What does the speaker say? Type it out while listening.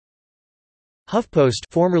HuffPost,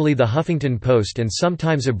 formerly the Huffington Post and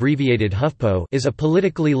sometimes abbreviated HuffPo, is a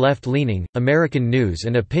politically left-leaning, American news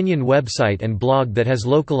and opinion website and blog that has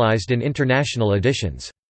localized and international editions.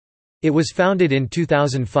 It was founded in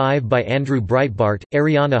 2005 by Andrew Breitbart,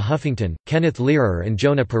 Arianna Huffington, Kenneth Lehrer and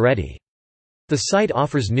Jonah Peretti. The site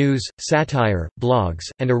offers news, satire, blogs,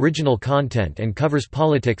 and original content and covers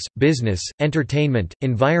politics, business, entertainment,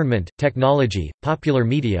 environment, technology, popular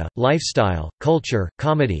media, lifestyle, culture,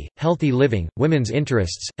 comedy, healthy living, women's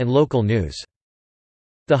interests, and local news.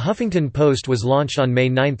 The Huffington Post was launched on May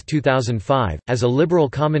 9, 2005, as a liberal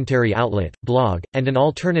commentary outlet, blog, and an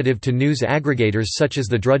alternative to news aggregators such as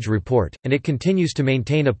The Drudge Report, and it continues to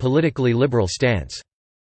maintain a politically liberal stance.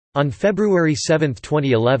 On February 7,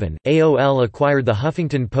 2011, AOL acquired the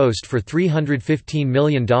Huffington Post for $315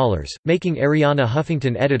 million, making Arianna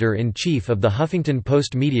Huffington editor-in-chief of the Huffington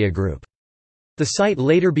Post Media Group. The site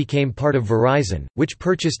later became part of Verizon, which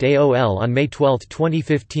purchased AOL on May 12,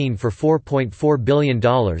 2015 for $4.4 billion.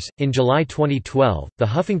 In July 2012, the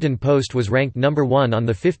Huffington Post was ranked number 1 on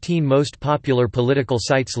the 15 most popular political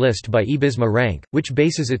sites list by eBizma Rank, which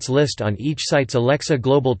bases its list on each site's Alexa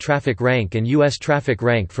Global Traffic Rank and U.S. Traffic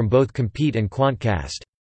Rank from both Compete and Quantcast.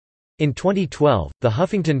 In 2012, the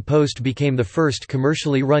Huffington Post became the first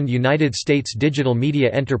commercially run United States digital media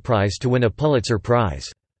enterprise to win a Pulitzer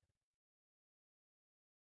Prize.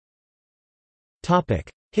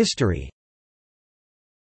 History.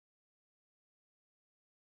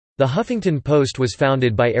 The Huffington Post was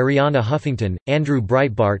founded by Arianna Huffington, Andrew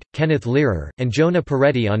Breitbart, Kenneth Lehrer, and Jonah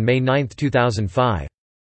Peretti on May 9, 2005.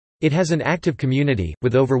 It has an active community,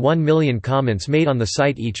 with over 1 million comments made on the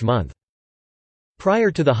site each month.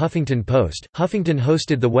 Prior to the Huffington Post, Huffington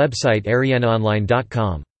hosted the website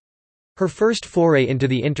ariannaonline.com. Her first foray into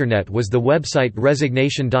the Internet was the website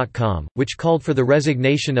resignation.com, which called for the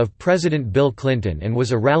resignation of President Bill Clinton and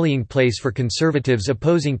was a rallying place for conservatives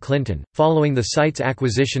opposing Clinton. Following the site's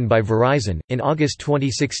acquisition by Verizon, in August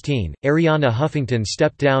 2016, Arianna Huffington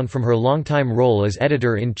stepped down from her longtime role as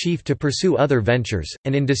editor-in-chief to pursue other ventures,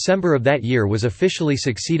 and in December of that year was officially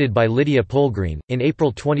succeeded by Lydia Polgreen. In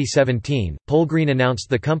April 2017, Polgreen announced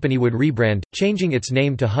the company would rebrand, changing its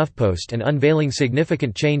name to HuffPost and unveiling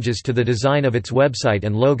significant changes to the design of its website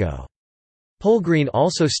and logo. Polgreen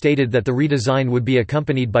also stated that the redesign would be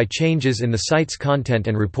accompanied by changes in the site's content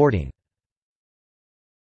and reporting.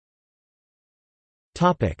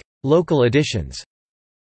 Local editions.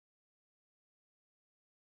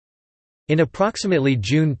 In approximately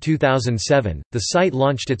June 2007, the site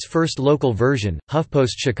launched its first local version,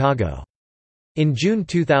 HuffPost Chicago. In June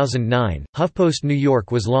 2009, HuffPost New York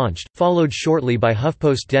was launched, followed shortly by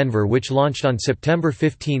HuffPost Denver, which launched on September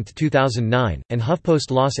 15, 2009, and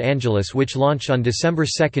HuffPost Los Angeles, which launched on December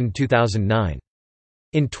 2, 2009.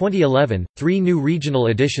 In 2011, 3 new regional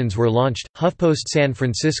editions were launched, HuffPost San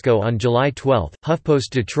Francisco on July 12, HuffPost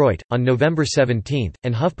Detroit, on November 17,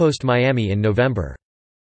 and HuffPost Miami in November.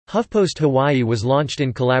 HuffPost Hawaii was launched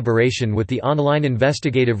in collaboration with the online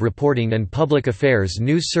investigative reporting and public affairs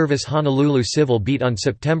news service Honolulu Civil Beat on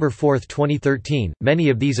September 4, 2013. Many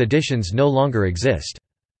of these editions no longer exist.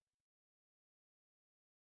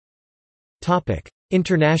 Topic: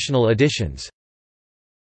 International editions.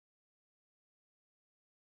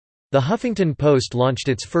 The Huffington Post launched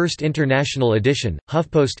its first international edition,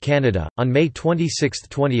 HuffPost Canada, on May 26,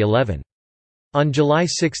 2011. On July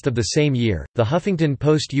 6 of the same year, the Huffington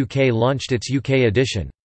Post UK launched its UK edition.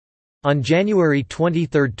 On January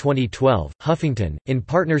 23, 2012, Huffington, in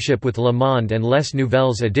partnership with Le Monde and Les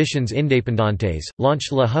Nouvelles Editions Indépendantes,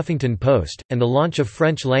 launched Le Huffington Post, and the launch of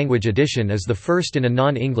French-language edition is the first in a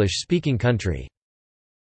non-English-speaking country.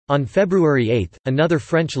 On February 8, another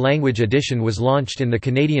French-language edition was launched in the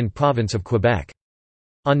Canadian province of Quebec.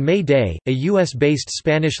 On May Day, a US-based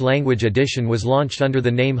Spanish-language edition was launched under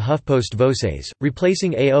the name HuffPost Voces,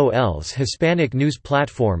 replacing AOL's Hispanic news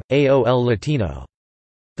platform, AOL Latino.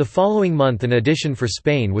 The following month an edition for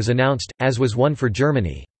Spain was announced, as was one for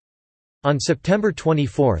Germany. On September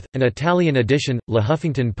 24, an Italian edition, Le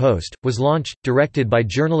Huffington Post, was launched, directed by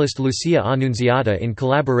journalist Lucia Annunziata in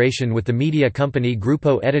collaboration with the media company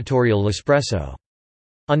Gruppo Editorial L'Espresso.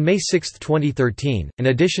 On May 6, 2013, an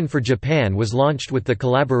edition for Japan was launched with the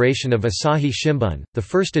collaboration of Asahi Shimbun, the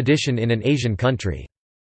first edition in an Asian country.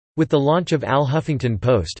 With the launch of Al Huffington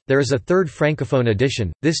Post, there is a third francophone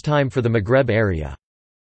edition, this time for the Maghreb area.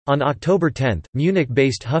 On October 10,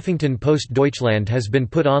 Munich-based Huffington Post Deutschland has been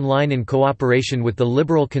put online in cooperation with the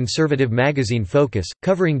liberal conservative magazine Focus,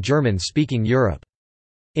 covering German-speaking Europe.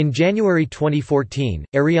 In January 2014,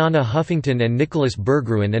 Arianna Huffington and Nicholas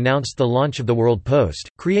Berggruen announced the launch of the World Post,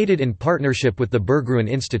 created in partnership with the Berggruen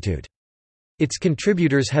Institute. Its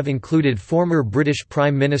contributors have included former British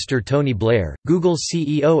Prime Minister Tony Blair, Google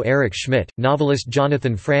CEO Eric Schmidt, novelist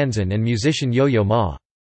Jonathan Franzen and musician Yo-Yo Ma.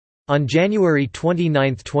 On January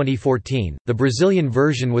 29, 2014, the Brazilian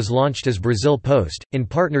version was launched as Brazil Post, in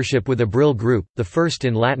partnership with Abril Group, the first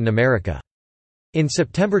in Latin America. In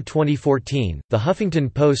September 2014, the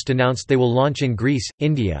Huffington Post announced they will launch in Greece,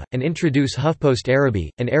 India, and introduce HuffPost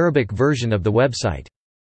Arabi, an Arabic version of the website.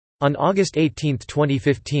 On August 18,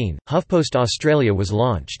 2015, HuffPost Australia was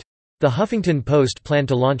launched. The Huffington Post planned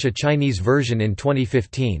to launch a Chinese version in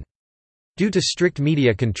 2015. Due to strict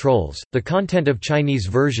media controls, the content of Chinese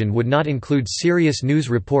version would not include serious news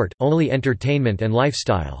report, only entertainment and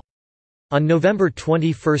lifestyle. On November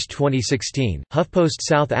 21, 2016, HuffPost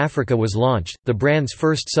South Africa was launched, the brand's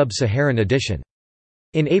first sub-Saharan edition.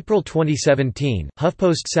 In April 2017,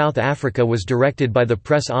 HuffPost South Africa was directed by the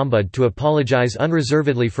press ombud to apologize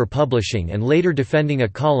unreservedly for publishing and later defending a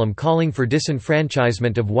column calling for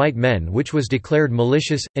disenfranchisement of white men, which was declared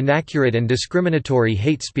malicious, inaccurate, and discriminatory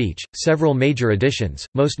hate speech. Several major editions,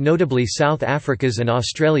 most notably South Africa's and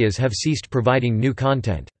Australia's, have ceased providing new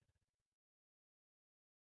content.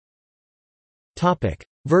 Topic: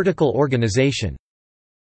 Vertical organization.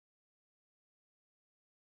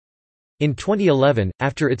 In 2011,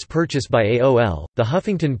 after its purchase by AOL, the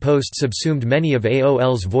Huffington Post subsumed many of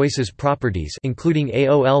AOL's Voices properties, including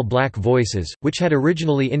AOL Black Voices, which had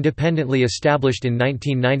originally independently established in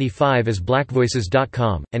 1995 as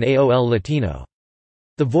blackvoices.com, and AOL Latino.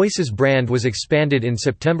 The Voices brand was expanded in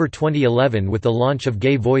September 2011 with the launch of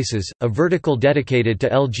Gay Voices, a vertical dedicated to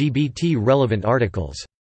LGBT-relevant articles.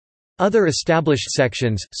 Other established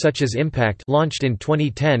sections, such as Impact, launched in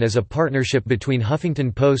 2010 as a partnership between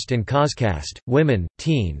Huffington Post and Coscast. Women,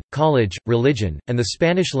 teen, college, religion, and the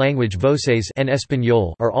Spanish-language Voces en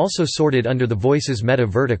Español are also sorted under the Voices meta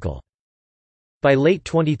vertical. By late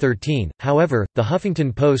 2013, however, the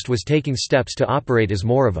Huffington Post was taking steps to operate as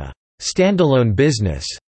more of a standalone business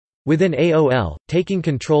within AOL, taking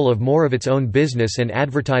control of more of its own business and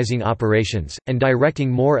advertising operations, and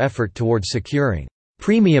directing more effort towards securing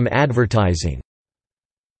premium advertising.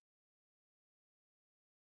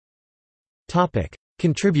 Topic: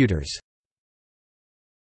 Contributors.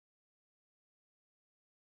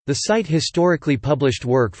 The site historically published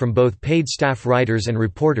work from both paid staff writers and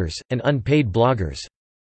reporters, and unpaid bloggers.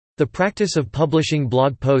 The practice of publishing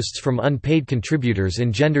blog posts from unpaid contributors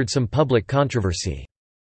engendered some public controversy.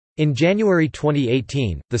 In January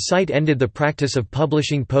 2018, the site ended the practice of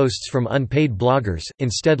publishing posts from unpaid bloggers,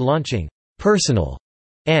 instead launching personal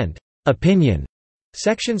and opinion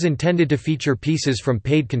sections intended to feature pieces from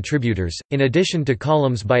paid contributors, in addition to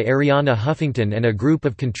columns by Arianna Huffington and a group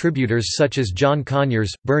of contributors such as John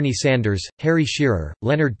Conyers, Bernie Sanders, Harry Shearer,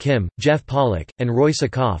 Leonard Kim, Jeff Pollock, and Roy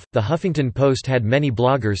Sakoff. The Huffington Post had many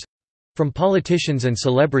bloggers from politicians and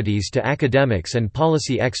celebrities to academics and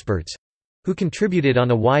policy experts who contributed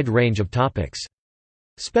on a wide range of topics.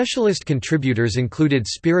 Specialist contributors included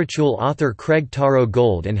spiritual author Craig Taro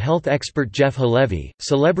Gold and health expert Jeff Halevi.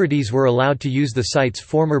 Celebrities were allowed to use the site's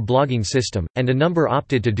former blogging system, and a number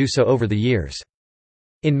opted to do so over the years.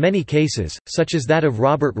 In many cases, such as that of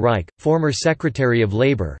Robert Reich, former Secretary of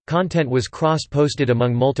Labor, content was cross-posted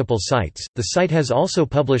among multiple sites. The site has also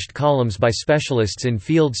published columns by specialists in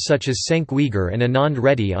fields such as Cenk Uyghur and Anand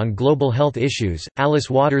Reddy on global health issues,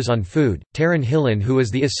 Alice Waters on food, Taryn Hillen, who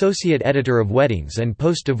is the associate editor of Weddings and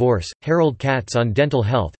Post-Divorce, Harold Katz on dental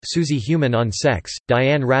health, Susie Human on sex,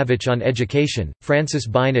 Diane Ravitch on education, Francis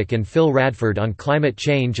Beinecke and Phil Radford on climate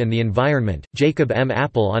change and the environment, Jacob M.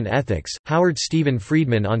 Apple on ethics, Howard Stephen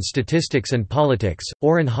Friedman on statistics and politics,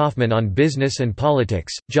 Orrin Hoffman on business and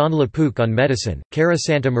politics, John LaPook on medicine, Cara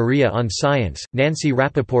Santa Maria on science, Nancy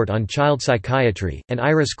Rappaport on child psychiatry, and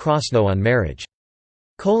Iris Krosno on marriage.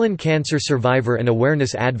 Colon cancer survivor and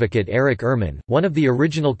awareness advocate Eric Ehrman, one of the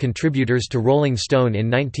original contributors to Rolling Stone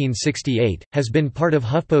in 1968, has been part of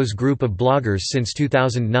HuffPo's group of bloggers since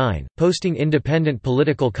 2009, posting independent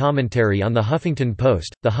political commentary on The Huffington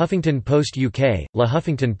Post, The Huffington Post UK, Le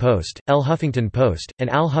Huffington Post, El Huffington Post, and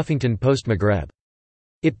Al Huffington Post Maghreb.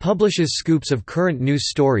 It publishes scoops of current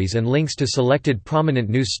news stories and links to selected prominent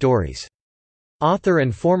news stories. Author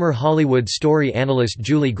and former Hollywood story analyst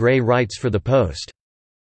Julie Gray writes for The Post.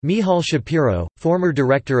 Michal Shapiro, former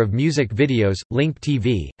director of music videos, Link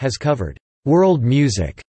TV, has covered world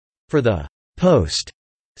music for The Post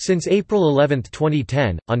Since April 11,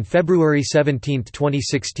 2010, on February 17,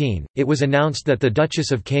 2016, it was announced that the Duchess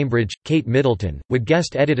of Cambridge, Kate Middleton, would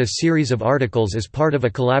guest edit a series of articles as part of a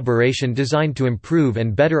collaboration designed to improve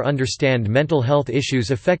and better understand mental health issues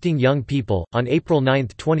affecting young people. On April 9,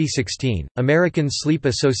 2016, American Sleep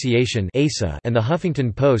Association (ASA) and the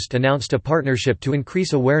Huffington Post announced a partnership to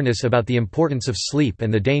increase awareness about the importance of sleep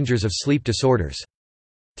and the dangers of sleep disorders.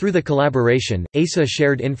 Through the collaboration, ASA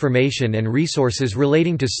shared information and resources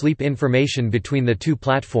relating to sleep information between the two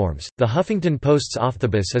platforms. The Huffington Post's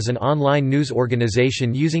Offthebus is an online news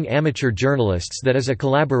organization using amateur journalists that is a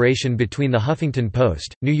collaboration between the Huffington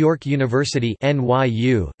Post, New York University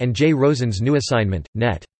 (NYU), and J. Rosen's new assignment,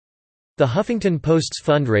 .net. The Huffington Post's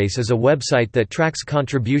Fundraise is a website that tracks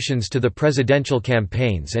contributions to the presidential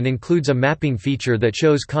campaigns and includes a mapping feature that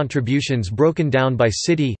shows contributions broken down by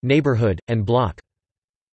city, neighborhood, and block.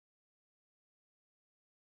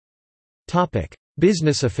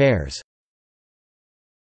 Business affairs.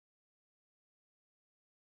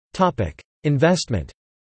 Investment.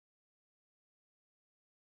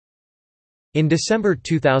 In December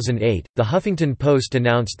 2008, The Huffington Post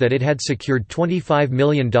announced that it had secured $25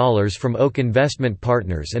 million from Oak Investment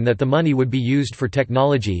Partners and that the money would be used for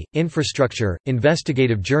technology, infrastructure,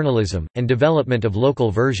 investigative journalism, and development of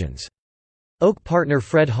local versions. Oak partner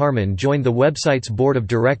Fred Harmon joined the website's board of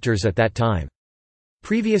directors at that time.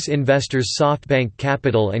 Previous investors SoftBank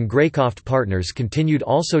Capital and Greycroft Partners continued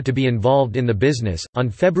also to be involved in the business. On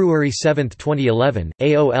February 7, 2011,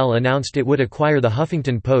 AOL announced it would acquire the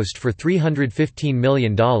Huffington Post for $315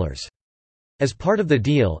 million. As part of the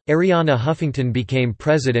deal, Arianna Huffington became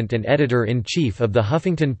president and editor-in-chief of the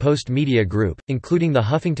Huffington Post Media Group, including the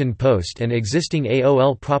Huffington Post and existing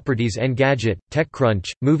AOL properties Engadget,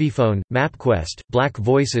 TechCrunch, Moviefone, MapQuest, Black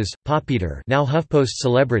Voices, Popeater now HuffPost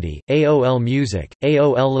Celebrity, AOL Music,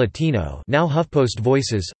 AOL Latino now HuffPost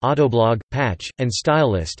Voices, Autoblog, Patch, and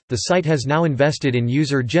Stylist. The site has now invested in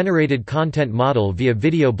user-generated content model via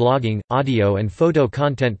video blogging, audio and photo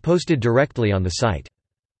content posted directly on the site.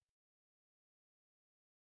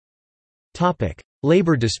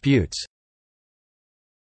 Labor disputes.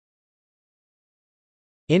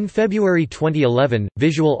 In February 2011,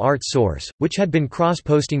 Visual Art Source, which had been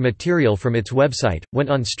cross-posting material from its website, went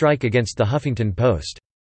on strike against the Huffington Post.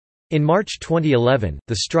 In March 2011,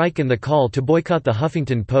 the strike and the call to boycott the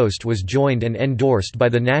Huffington Post was joined and endorsed by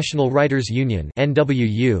the National Writers Union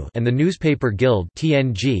 (NWU) and the Newspaper Guild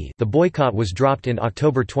 (TNG). The boycott was dropped in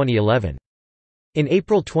October 2011. In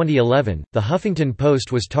April 2011, the Huffington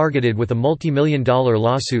Post was targeted with a multi-million-dollar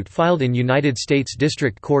lawsuit filed in United States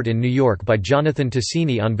District Court in New York by Jonathan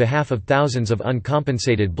Ticini on behalf of thousands of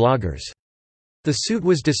uncompensated bloggers. The suit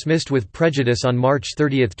was dismissed with prejudice on March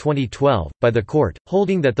 30, 2012, by the court,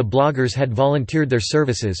 holding that the bloggers had volunteered their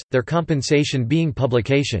services, their compensation being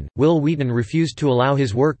publication. Will Wheaton refused to allow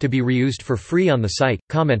his work to be reused for free on the site,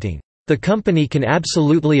 commenting, "The company can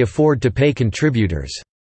absolutely afford to pay contributors.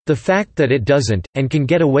 The fact that it doesn't, and can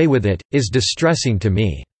get away with it, is distressing to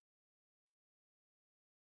me."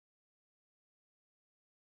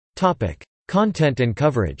 Content and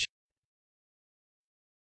coverage.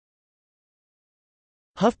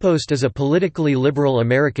 HuffPost is a politically liberal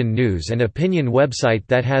American news and opinion website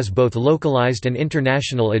that has both localized and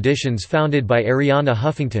international editions founded by Arianna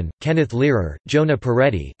Huffington, Kenneth Learer, Jonah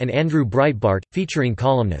Peretti, and Andrew Breitbart, featuring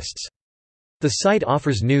columnists. The site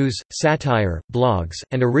offers news, satire, blogs,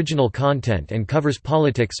 and original content and covers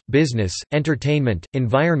politics, business, entertainment,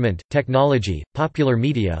 environment, technology, popular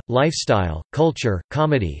media, lifestyle, culture,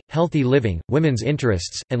 comedy, healthy living, women's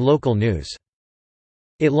interests, and local news.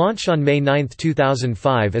 It launched on May 9,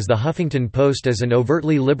 2005 as the Huffington Post as an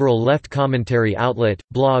overtly liberal left commentary outlet,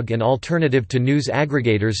 blog and alternative to news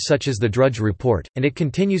aggregators such as The Drudge Report, and it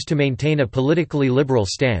continues to maintain a politically liberal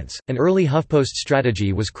stance. An early HuffPost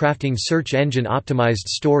strategy was crafting search engine optimized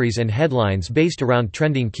stories and headlines based around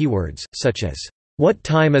trending keywords, such as, "What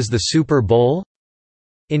time is the Super Bowl?"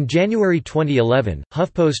 In January 2011,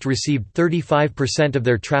 HuffPost received 35% of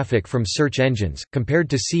their traffic from search engines, compared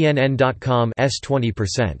to CNN.com's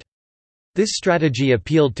 20%. This strategy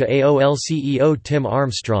appealed to AOL CEO Tim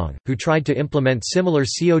Armstrong, who tried to implement similar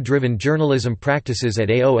SEO-driven journalism practices at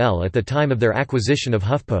AOL at the time of their acquisition of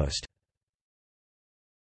HuffPost.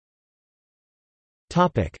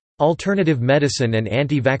 Alternative medicine and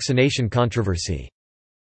anti-vaccination controversy.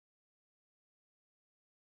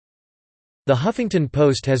 The Huffington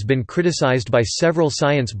Post has been criticized by several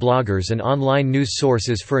science bloggers and online news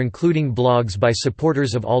sources for including blogs by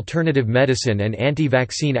supporters of alternative medicine and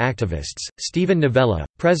anti-vaccine activists. Stephen Novella,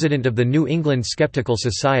 president of the New England Skeptical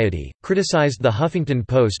Society, criticized the Huffington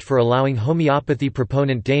Post for allowing homeopathy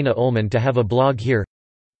proponent Dana Ullman to have a blog here.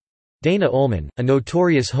 Dana Ullman, a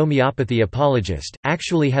notorious homeopathy apologist,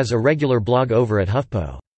 actually has a regular blog over at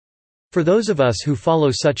HuffPo. For those of us who follow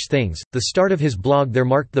such things, the start of his blog there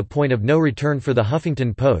marked the point of no return for the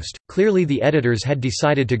Huffington Post. Clearly the editors had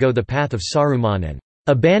decided to go the path of Saruman and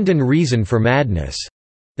abandon reason for madness.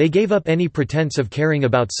 They gave up any pretense of caring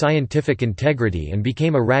about scientific integrity and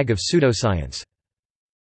became a rag of pseudoscience.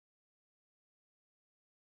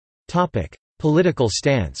 Political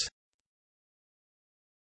stance.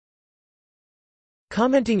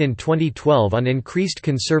 Commenting in 2012 on increased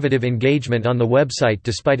conservative engagement on the website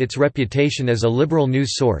despite its reputation as a liberal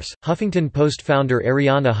news source, Huffington Post founder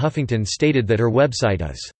Arianna Huffington stated that her website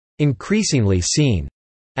is increasingly seen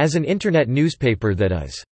as an internet newspaper that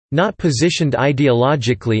is not positioned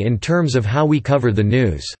ideologically in terms of how we cover the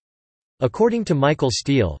news. According to Michael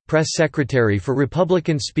Steele, press secretary for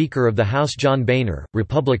Republican Speaker of the House John Boehner,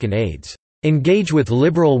 Republican aides engage with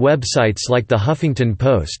liberal websites like the Huffington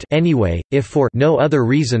Post anyway, if for no other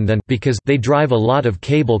reason than because they drive a lot of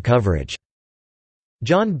cable coverage.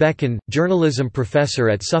 John Becken, journalism professor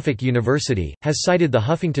at Suffolk University, has cited the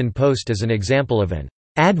Huffington Post as an example of an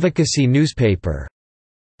advocacy newspaper.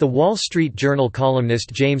 The Wall Street Journal columnist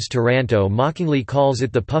James Taranto mockingly calls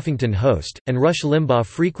it the Puffington Host, and Rush Limbaugh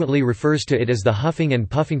frequently refers to it as the Huffing and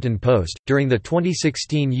Puffington Post. During the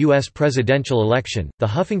 2016 U.S. presidential election, the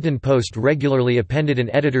Huffington Post regularly appended an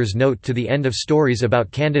editor's note to the end of stories about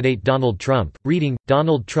candidate Donald Trump, reading,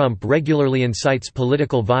 "Donald Trump regularly incites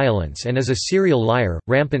political violence and is a serial liar,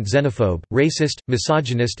 rampant xenophobe, racist,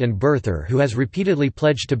 misogynist and birther who has repeatedly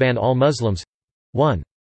pledged to ban all Muslims.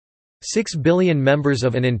 1.6 billion members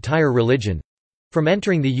of an entire religion from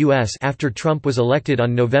entering the U.S. after Trump was elected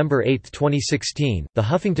on November 8, 2016. The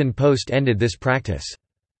Huffington Post ended this practice.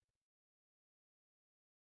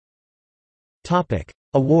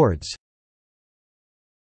 Awards.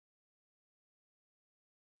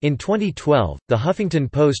 In 2012, the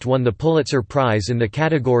Huffington Post won the Pulitzer Prize in the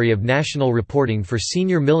category of national reporting for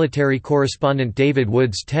senior military correspondent David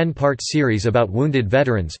Wood's 10-part series about wounded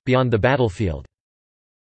veterans, Beyond the Battlefield.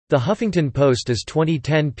 The Huffington Post is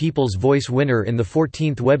 2010 People's Voice winner in the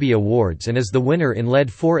 14th Webby Awards and is the winner in LED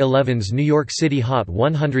 411's New York City Hot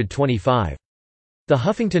 125. The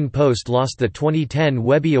Huffington Post lost the 2010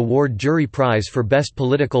 Webby Award Jury Prize for Best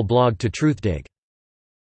Political Blog to Truthdig.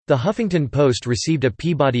 The Huffington Post received a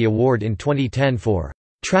Peabody Award in 2010 for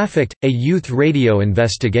 "Trafficked: A Youth Radio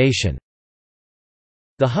Investigation."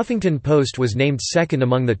 The Huffington Post was named second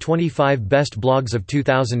among the 25 best blogs of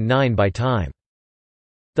 2009 by Time.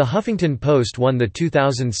 The Huffington Post won the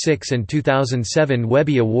 2006 and 2007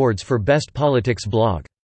 Webby Awards for Best Politics Blog.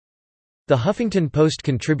 The Huffington Post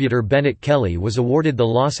contributor Bennett Kelly was awarded the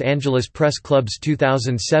Los Angeles Press Club's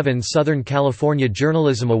 2007 Southern California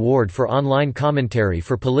Journalism Award for online commentary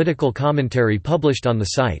for political commentary published on the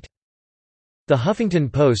site. The Huffington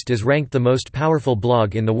Post is ranked the most powerful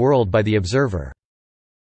blog in the world by The Observer.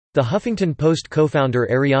 The Huffington Post co-founder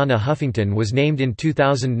Arianna Huffington was named in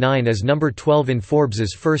 2009 as number 12 in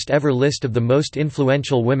Forbes's first-ever list of the most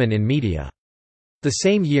influential women in media. The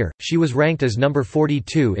same year, she was ranked as number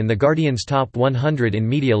 42 in The Guardian's Top 100 in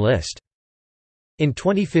Media list. In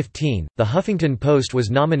 2015, The Huffington Post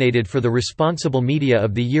was nominated for the Responsible Media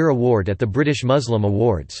of the Year award at the British Muslim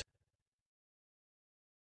Awards.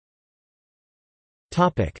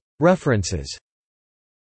 References.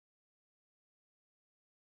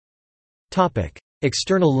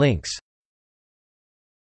 External links.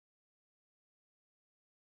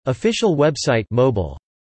 Official website mobile.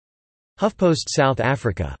 HuffPost South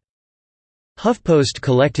Africa. HuffPost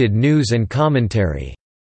collected news and commentary.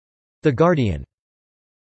 The Guardian.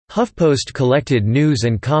 HuffPost collected news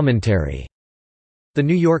and commentary. The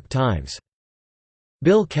New York Times.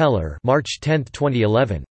 Bill Keller, March 10,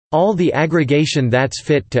 2011. All the aggregation that's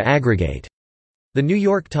fit to aggregate. The New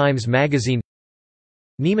York Times Magazine.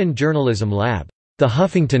 Nieman Journalism Lab. The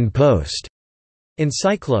Huffington Post.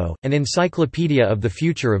 Encyclo, an encyclopedia of the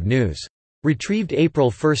future of news. Retrieved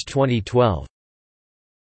April 1, 2012.